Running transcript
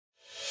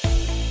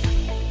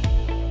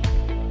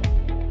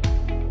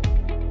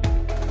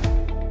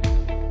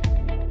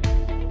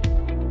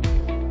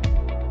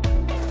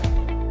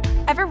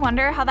Ever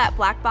wonder how that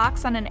black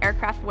box on an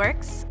aircraft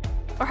works?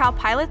 Or how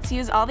pilots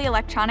use all the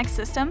electronic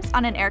systems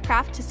on an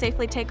aircraft to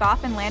safely take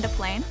off and land a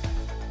plane?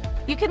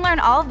 You can learn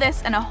all of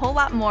this and a whole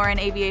lot more in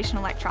aviation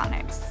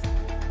electronics.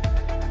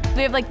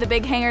 We have like the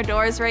big hangar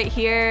doors right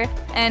here,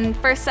 and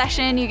first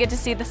session you get to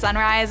see the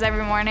sunrise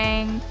every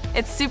morning.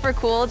 It's super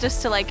cool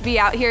just to like be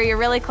out here. You're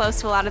really close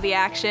to a lot of the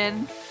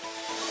action.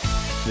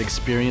 The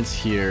experience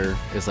here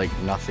is like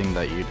nothing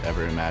that you'd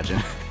ever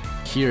imagine.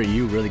 Here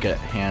you really get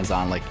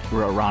hands-on, like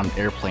we're around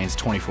airplanes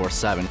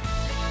 24/7.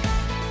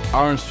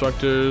 Our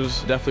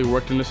instructors definitely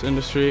worked in this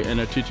industry and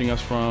they're teaching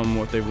us from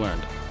what they've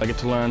learned. I get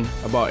to learn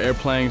about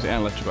airplanes and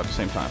electrical at the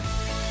same time.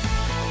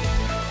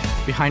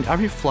 Behind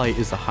every flight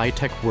is the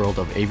high-tech world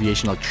of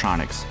aviation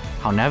electronics,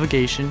 how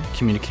navigation,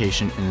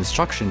 communication, and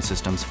instruction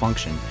systems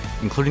function,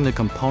 including the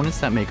components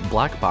that make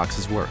black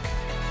boxes work.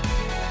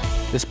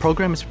 This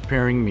program is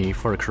preparing me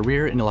for a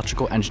career in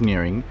electrical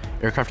engineering,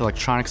 aircraft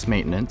electronics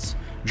maintenance,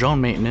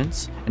 drone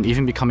maintenance, and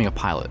even becoming a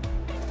pilot.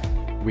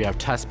 We have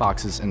test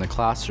boxes in the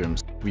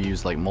classrooms. We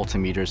use like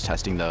multimeters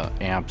testing the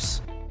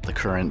amps, the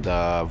current,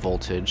 the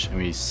voltage, and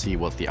we see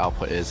what the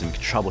output is and we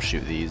can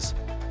troubleshoot these.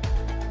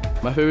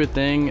 My favorite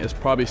thing is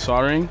probably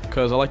soldering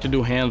because I like to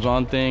do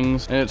hands-on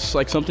things and it's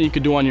like something you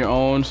could do on your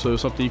own, so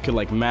it's something you could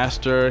like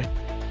master.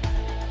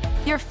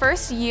 Your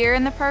first year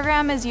in the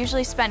program is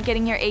usually spent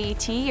getting your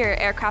AET, your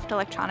Aircraft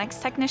Electronics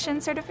Technician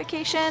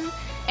certification,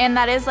 and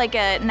that is like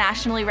a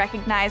nationally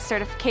recognized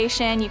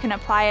certification. You can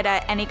apply it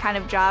at any kind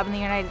of job in the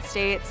United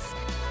States.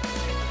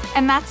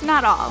 And that's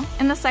not all.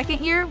 In the second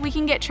year, we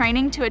can get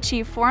training to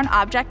achieve foreign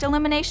object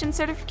elimination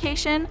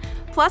certification,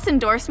 plus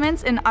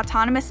endorsements in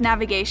autonomous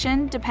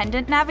navigation,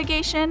 dependent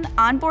navigation,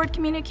 onboard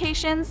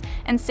communications,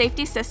 and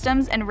safety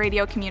systems and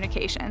radio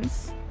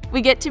communications. We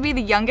get to be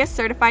the youngest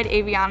certified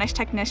avionics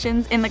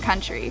technicians in the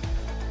country.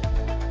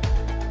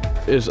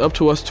 It is up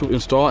to us to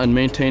install and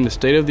maintain the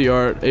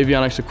state-of-the-art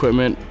avionics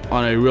equipment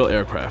on a real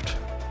aircraft.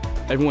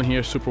 Everyone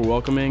here is super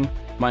welcoming.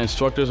 My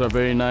instructors are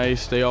very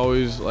nice. They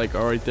always are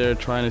right there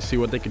trying to see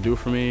what they can do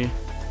for me.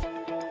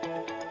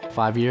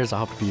 5 years, I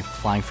hope to be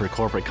flying for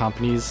corporate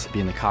companies,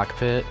 be in the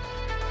cockpit.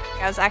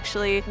 I was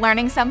actually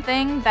learning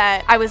something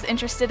that I was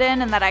interested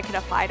in and that I could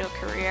apply to a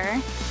career.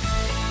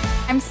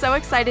 I'm so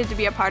excited to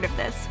be a part of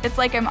this. It's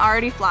like I'm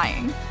already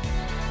flying.